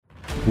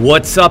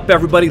What's up,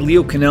 everybody?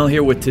 Leo Cannell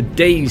here with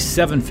today's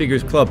Seven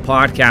Figures Club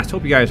podcast.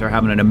 Hope you guys are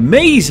having an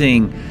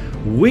amazing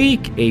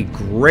week, a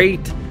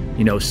great,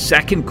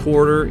 second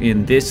quarter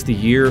in the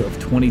year of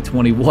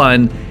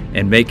 2021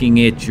 and making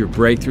it your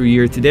breakthrough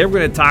year. Today, we're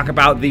going to talk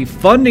about the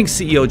Funding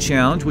CEO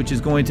Challenge, which is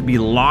going to be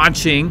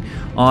launching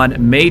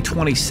on May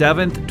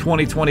 27th,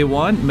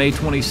 2021, May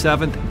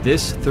 27th,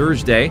 this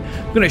Thursday.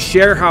 I'm going to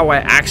share how I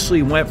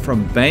actually went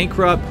from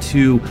bankrupt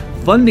to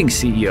Funding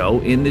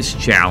CEO in this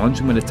challenge.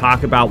 I'm going to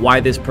talk about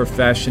why this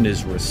profession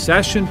is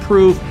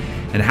recession-proof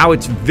and how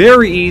it's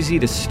very easy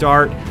to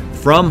start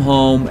from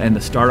home and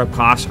the startup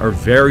costs are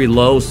very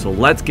low. So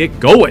let's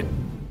get going.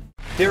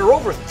 There are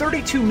over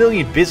 32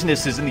 million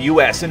businesses in the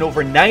U.S. and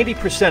over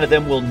 90% of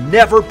them will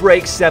never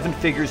break seven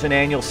figures in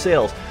annual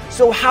sales.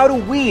 So how do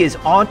we as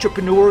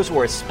entrepreneurs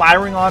or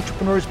aspiring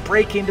entrepreneurs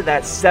break into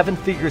that seven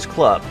figures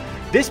club?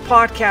 This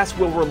podcast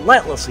will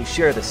relentlessly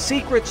share the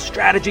secrets,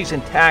 strategies,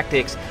 and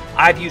tactics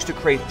I've used to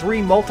create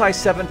 3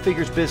 multi-seven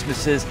figures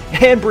businesses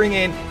and bring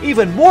in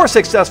even more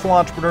successful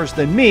entrepreneurs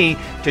than me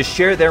to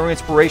share their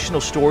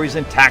inspirational stories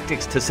and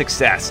tactics to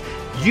success.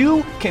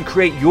 You can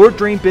create your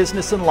dream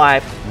business and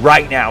life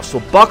right now. So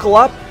buckle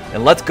up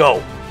and let's go.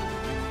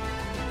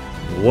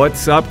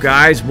 What's up,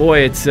 guys?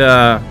 Boy, it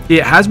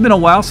has been a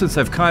while since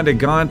I've kind of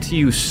gone to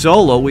you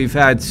solo. We've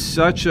had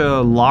such a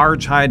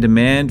large, high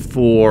demand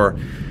for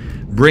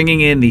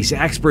bringing in these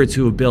experts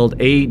who have built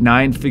 8,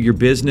 9-figure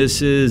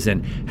businesses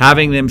and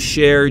having them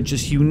share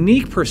just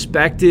unique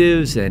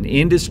perspectives and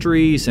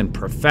industries and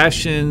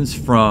professions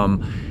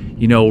from,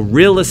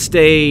 real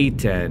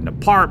estate and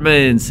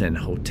apartments and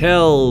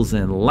hotels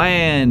and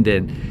land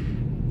and,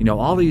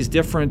 all these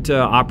different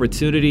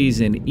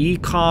opportunities in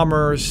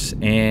e-commerce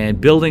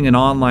and building an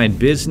online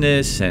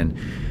business and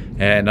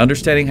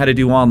understanding how to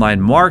do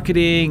online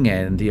marketing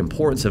and the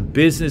importance of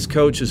business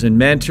coaches and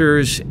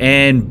mentors.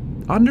 And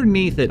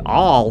underneath it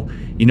all,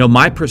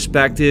 my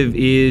perspective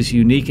is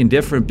unique and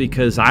different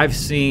because I've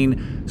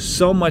seen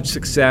so much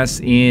success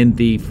in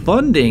the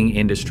funding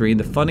industry, in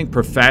the funding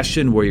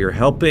profession, where you're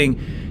helping,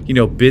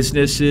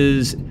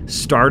 businesses,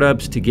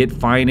 startups to get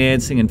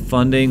financing and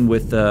funding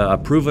with a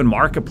proven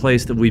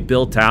marketplace that we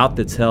built out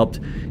that's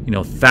helped,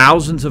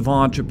 thousands of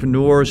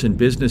entrepreneurs and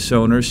business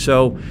owners.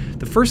 So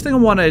the first thing I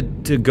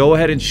wanted to go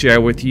ahead and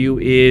share with you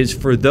is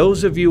for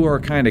those of you who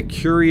are kind of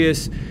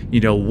curious,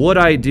 what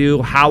I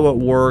do, how it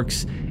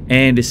works,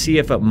 and to see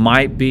if it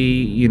might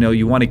be,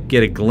 you want to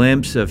get a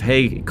glimpse of,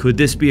 hey, could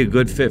this be a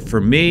good fit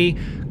for me?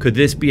 Could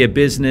this be a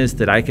business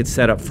that I could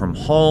set up from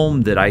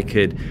home, that I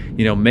could,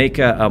 make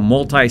a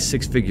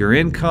multi-six-figure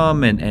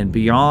income and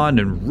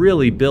beyond and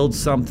really build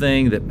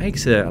something that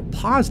makes a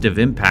positive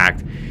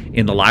impact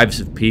in the lives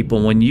of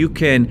people? When you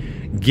can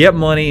get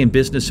money in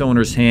business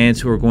owners'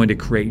 hands who are going to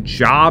create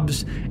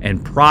jobs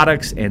and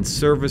products and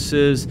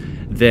services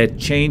that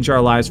change our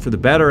lives for the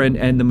better.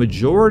 And the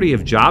majority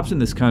of jobs in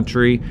this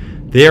country,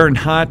 they're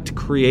not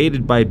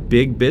created by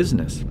big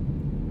business.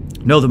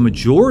 No, the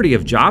majority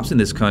of jobs in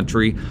this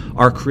country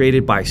are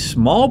created by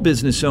small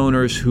business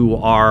owners who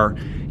are,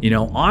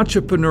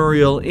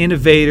 entrepreneurial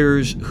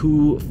innovators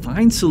who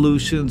find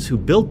solutions, who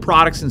build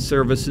products and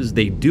services.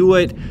 They do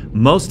it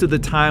most of the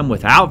time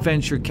without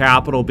venture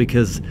capital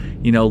because,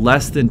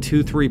 less than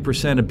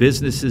 2-3% of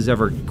businesses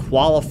ever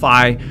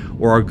qualify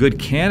or are good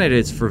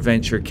candidates for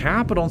venture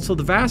capital. And so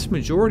the vast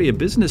majority of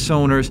business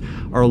owners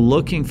are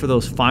looking for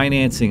those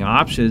financing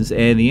options.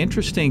 And the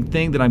interesting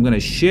thing that I'm going to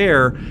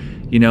share,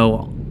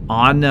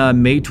 on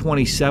May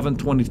 27,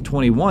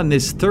 2021,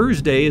 this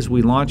Thursday, as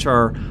we launch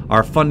our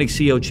Funding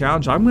CEO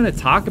Challenge, I'm going to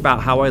talk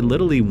about how I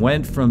literally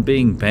went from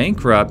being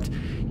bankrupt,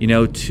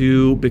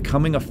 to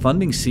becoming a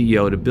funding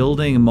CEO, to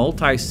building a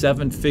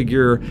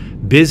multi-seven-figure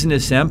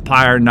business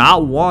empire,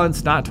 not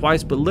once, not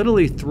twice, but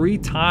literally 3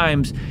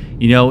 times,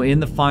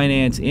 in the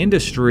finance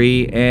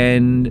industry.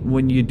 And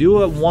when you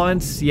do it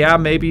once, yeah,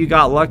 maybe you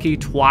got lucky.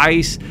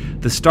 Twice,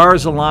 the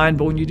stars aligned.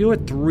 But when you do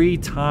it 3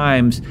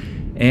 times,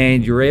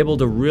 and you're able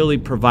to really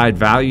provide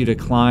value to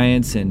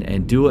clients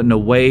and do it in a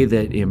way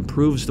that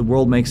improves the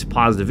world, makes a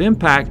positive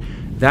impact,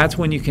 that's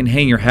when you can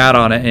hang your hat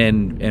on it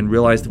and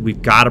realize that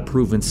we've got a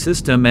proven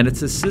system, and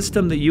it's a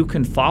system that you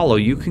can follow.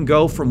 You can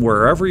go from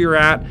wherever you're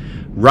at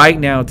right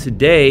now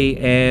today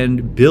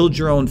and build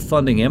your own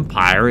funding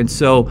empire. And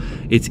so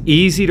it's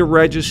easy to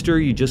register.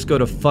 You just go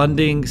to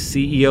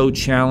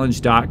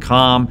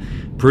fundingceochallenge.com.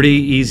 Pretty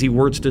easy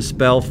words to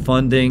spell,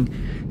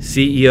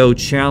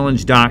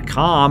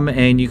 fundingceochallenge.com,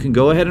 and you can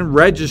go ahead and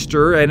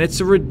register, and it's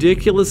a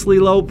ridiculously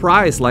low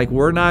price. Like,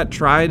 we're not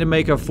trying to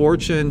make a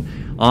fortune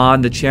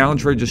on the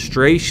challenge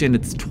registration.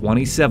 It's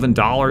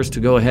 $27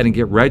 to go ahead and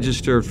get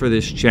registered for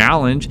this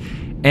challenge.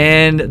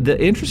 And the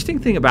interesting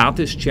thing about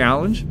this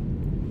challenge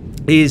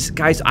is,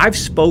 guys, I've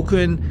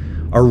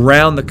spoken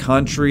around the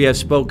country. I've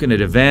spoken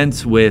at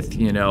events with,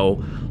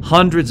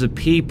 hundreds of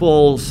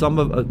people.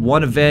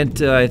 One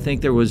event, I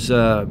think there was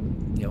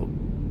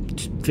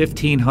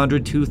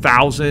 1,500,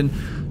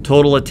 2,000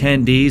 total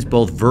attendees,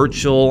 both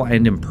virtual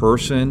and in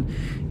person.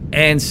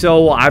 And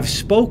so I've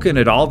spoken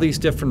at all these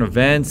different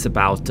events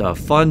about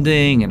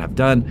funding, and I've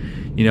done,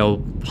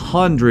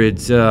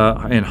 hundreds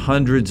and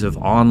hundreds of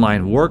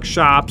online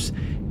workshops.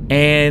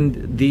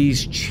 And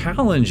these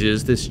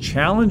challenges, this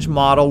challenge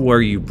model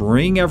where you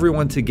bring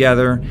everyone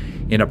together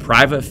in a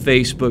private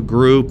Facebook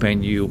group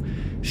and you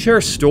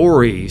share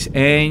stories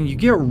and you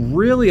get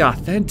really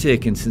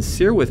authentic and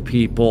sincere with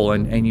people,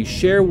 and you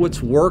share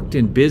what's worked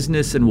in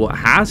business and what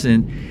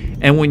hasn't.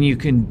 And when you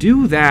can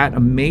do that,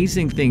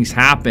 amazing things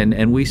happen.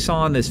 And we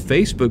saw in this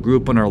Facebook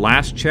group on our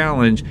last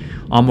challenge,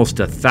 almost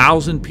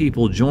 1,000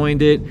 people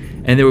joined it.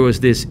 And there was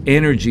this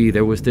energy,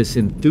 there was this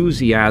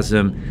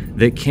enthusiasm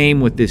that came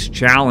with this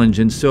challenge.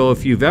 And so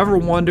if you've ever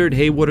wondered,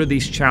 hey, what are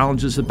these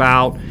challenges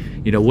about?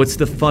 What's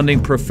the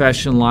funding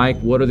profession like?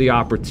 What are the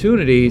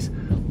opportunities?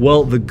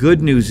 Well, the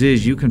good news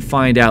is you can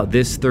find out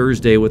this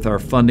Thursday with our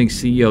Funding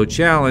CEO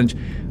Challenge.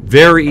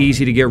 Very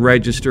easy to get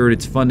registered.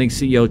 It's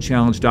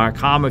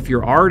fundingceochallenge.com. If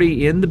you're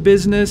already in the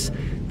business,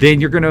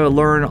 then you're going to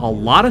learn a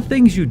lot of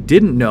things you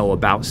didn't know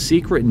about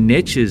secret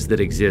niches that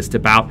exist,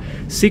 about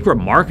secret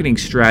marketing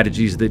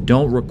strategies that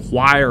don't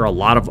require a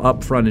lot of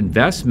upfront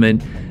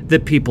investment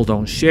that people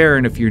don't share.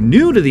 And if you're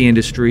new to the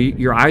industry,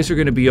 your eyes are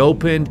going to be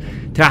opened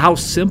to how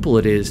simple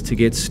it is to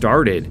get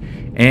started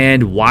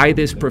and why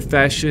this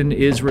profession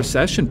is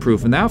recession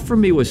proof. And that for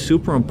me was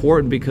super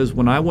important, because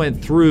when I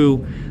went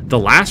through the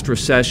last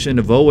recession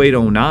of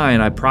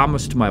 08-09, I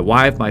promised to my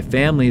wife, my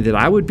family, that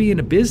I would be in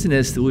a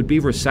business that would be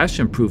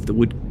recession proof, that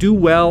would do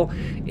well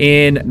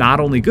in not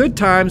only good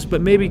times,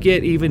 but maybe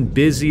get even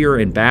busier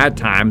in bad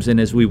times. And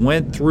as we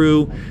went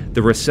through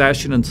the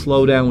recession and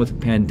slowdown with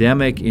the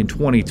pandemic in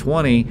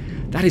 2020,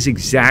 that is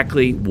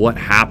exactly what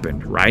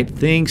happened, right?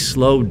 Things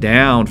slowed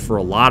down for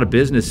a lot of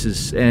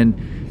businesses,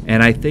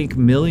 and I think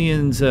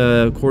millions,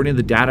 according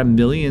to the data,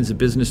 millions of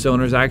business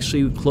owners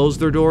actually closed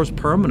their doors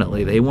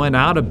permanently. They went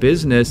out of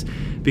business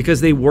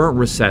because they weren't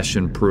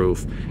recession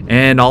proof.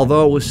 And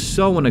although it was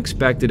so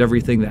unexpected,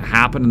 everything that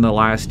happened in the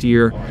last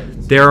year,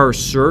 there are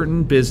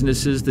certain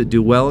businesses that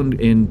do well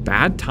in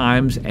bad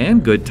times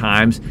and good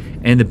times.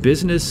 And the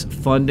business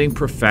funding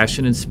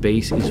profession and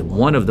space is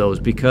one of those,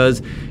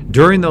 because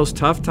during those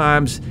tough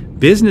times,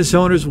 business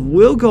owners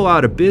will go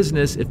out of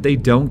business if they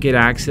don't get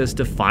access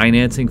to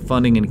financing,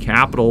 funding, and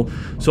capital.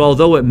 So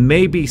although it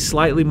may be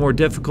slightly more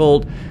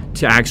difficult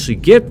to actually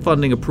get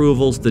funding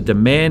approvals, the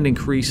demand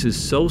increases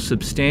so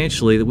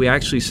substantially that we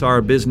actually saw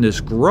our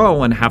business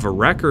grow and have a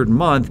record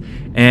month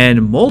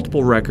and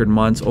multiple record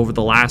months over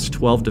the last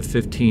 12 to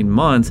 15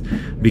 months,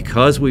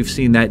 because we've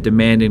seen that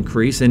demand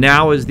increase. And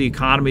now as the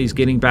economy is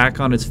getting back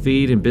on its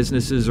feet and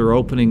businesses are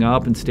opening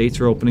up and states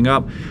are opening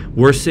up,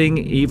 we're seeing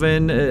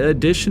even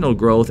additional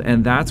growth.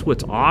 And that's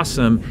what's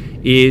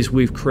awesome, is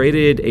we've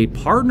created a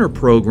partner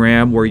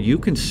program where you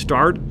can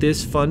start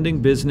this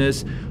funding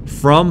business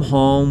from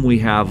home. We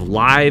have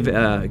live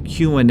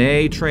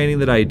Q&A training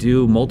that I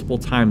do multiple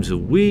times a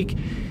week.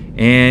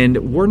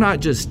 And we're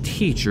not just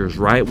teachers,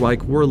 right?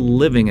 Like, we're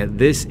living it.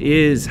 This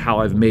is how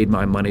I've made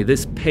my money.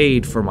 This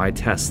paid for my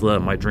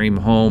Tesla, my dream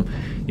home.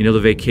 The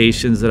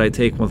vacations that I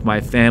take with my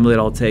family that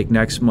I'll take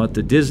next month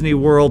to Disney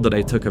World, that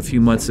I took a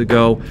few months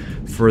ago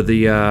for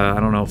the,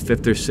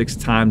 5th or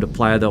 6th time to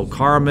Playa del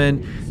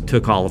Carmen,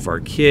 took all of our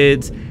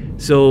kids.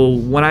 So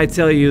when I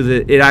tell you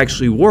that it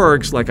actually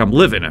works, like, I'm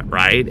living it,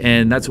 right?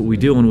 And that's what we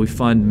do when we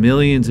fund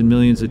millions and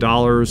millions of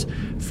dollars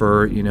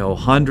for,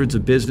 hundreds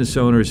of business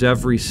owners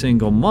every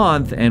single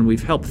month. And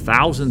we've helped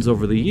thousands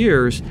over the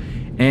years.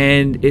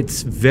 And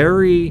it's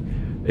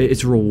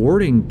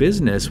rewarding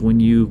business when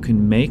you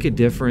can make a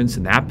difference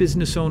in that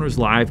business owner's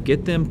life,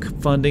 get them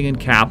funding and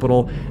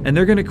capital, and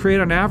they're going to create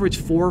on average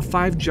 4 or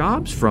 5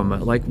 jobs from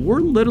it. Like,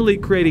 we're literally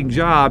creating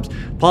jobs.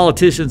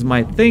 Politicians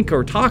might think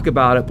or talk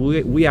about it,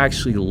 but we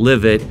actually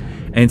live it.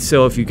 And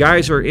so if you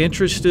guys are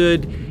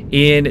interested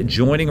in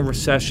joining a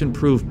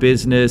recession-proof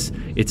business,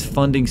 it's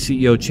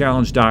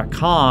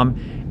fundingceochallenge.com.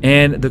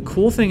 And the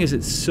cool thing is,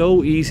 it's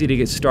so easy to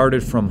get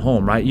started from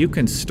home, right? You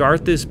can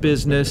start this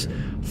business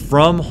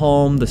from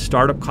home. The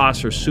startup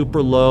costs are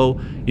super low.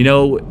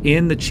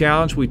 In the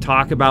challenge, we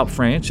talk about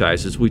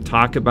franchises. We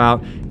talk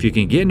about if you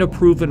can get in a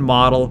proven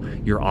model,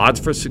 your odds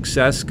for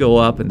success go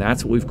up, and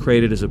that's what we've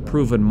created as a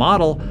proven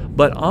model.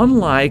 But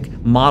unlike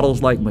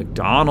models like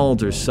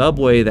McDonald's or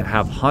Subway that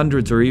have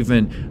hundreds or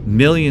even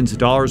millions of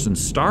dollars in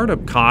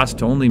startup costs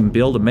to only be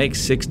able to make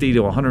 $60,000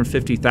 to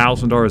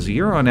 $150,000 a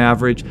year on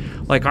average,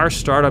 like, our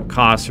startup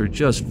costs are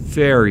just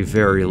very,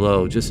 very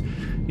low. Just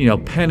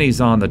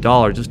pennies on the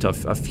dollar, just a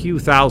few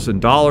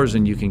 $1,000s,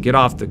 and you can get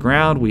off the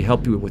ground. We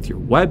help you with your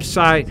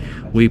website.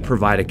 We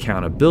provide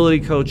accountability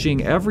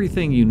coaching,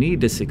 everything you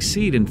need to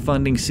succeed in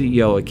Funding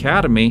CEO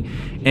Academy.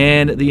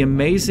 And the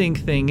amazing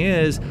thing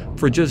is,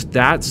 for just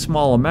that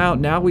small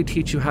amount, now we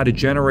teach you how to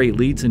generate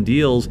leads and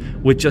deals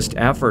with just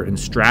effort and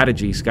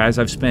strategies. Guys,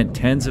 I've spent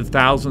tens of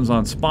thousands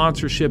on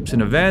sponsorships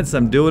and events.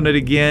 I'm doing it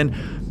again.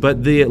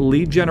 But the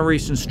lead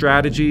generation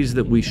strategies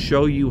that we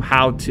show you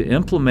how to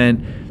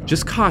implement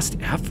just cost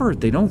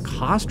effort. They don't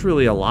cost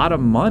really a lot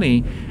of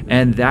money,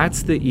 and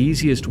that's the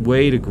easiest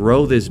way to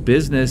grow this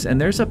business.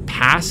 And there's a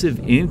passive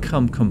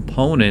income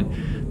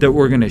component that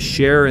we're going to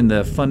share in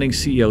the Funding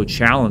CEO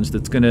Challenge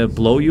that's going to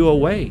blow you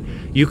away.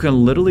 You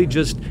can literally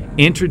just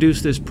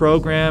introduce this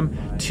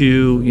program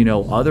to,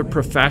 other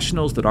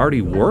professionals that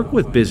already work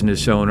with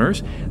business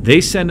owners.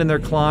 They send in their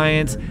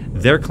clients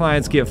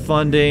get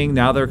funding,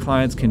 now their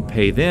clients can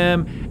pay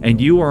them,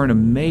 and you earn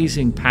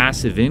amazing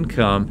passive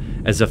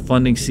income as a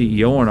Funding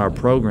CEO in our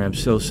program.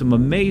 So some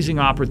amazing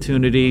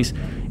opportunities,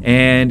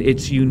 and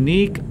it's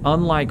unique,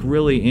 unlike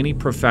really any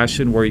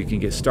profession where you can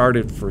get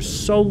started for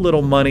so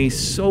little money,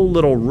 so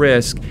little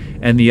risk,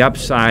 and the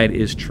upside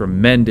is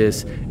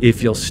tremendous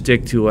if you'll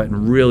stick to it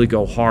and really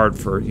go hard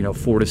for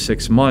 4 to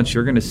 6 months.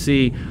 You're going to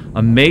see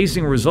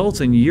amazing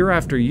results, and year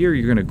after year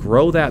you're going to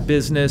grow that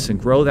business and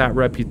grow that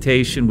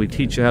reputation. We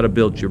teach you how to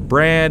build your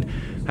brand,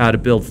 how to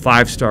build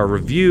 5-star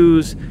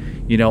reviews,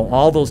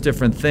 all those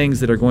different things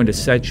that are going to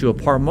set you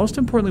apart. Most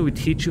importantly, we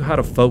teach you how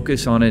to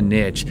focus on a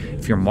niche.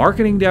 If you're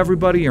marketing to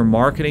everybody, you're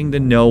marketing to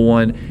no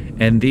one.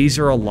 And these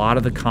are a lot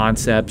of the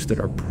concepts that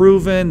are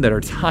proven, that are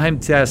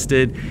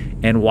time-tested,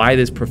 and why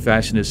this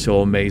profession is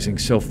so amazing.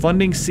 So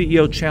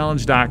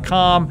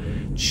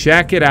fundingceochallenge.com,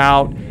 check it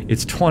out.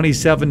 It's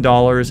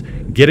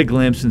 $27. Get a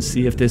glimpse and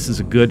see if this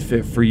is a good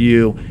fit for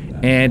you.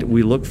 And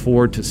we look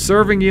forward to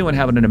serving you and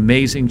having an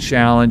amazing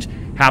challenge.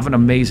 Have an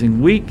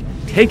amazing week.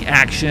 Take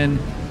action.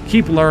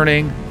 Keep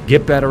learning,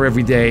 get better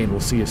every day, and we'll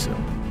see you soon.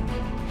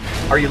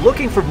 Are you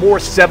looking for more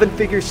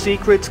 7-figure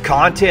secrets,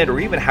 content, or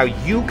even how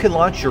you can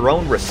launch your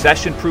own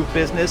recession-proof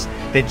business?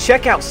 Then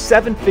check out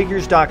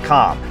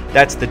 7figures.com.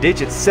 That's the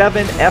digit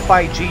 7,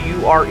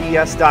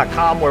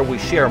 Figures.com, where we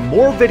share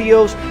more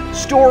videos,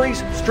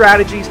 stories,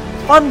 strategies,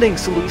 funding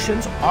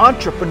solutions,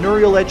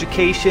 entrepreneurial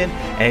education,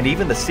 and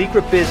even the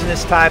secret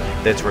business type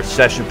that's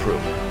recession-proof.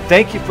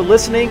 Thank you for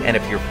listening, and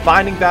if you're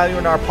finding value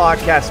in our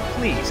podcast,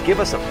 please give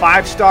us a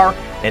 5-star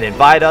and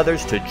invite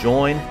others to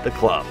join the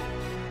club.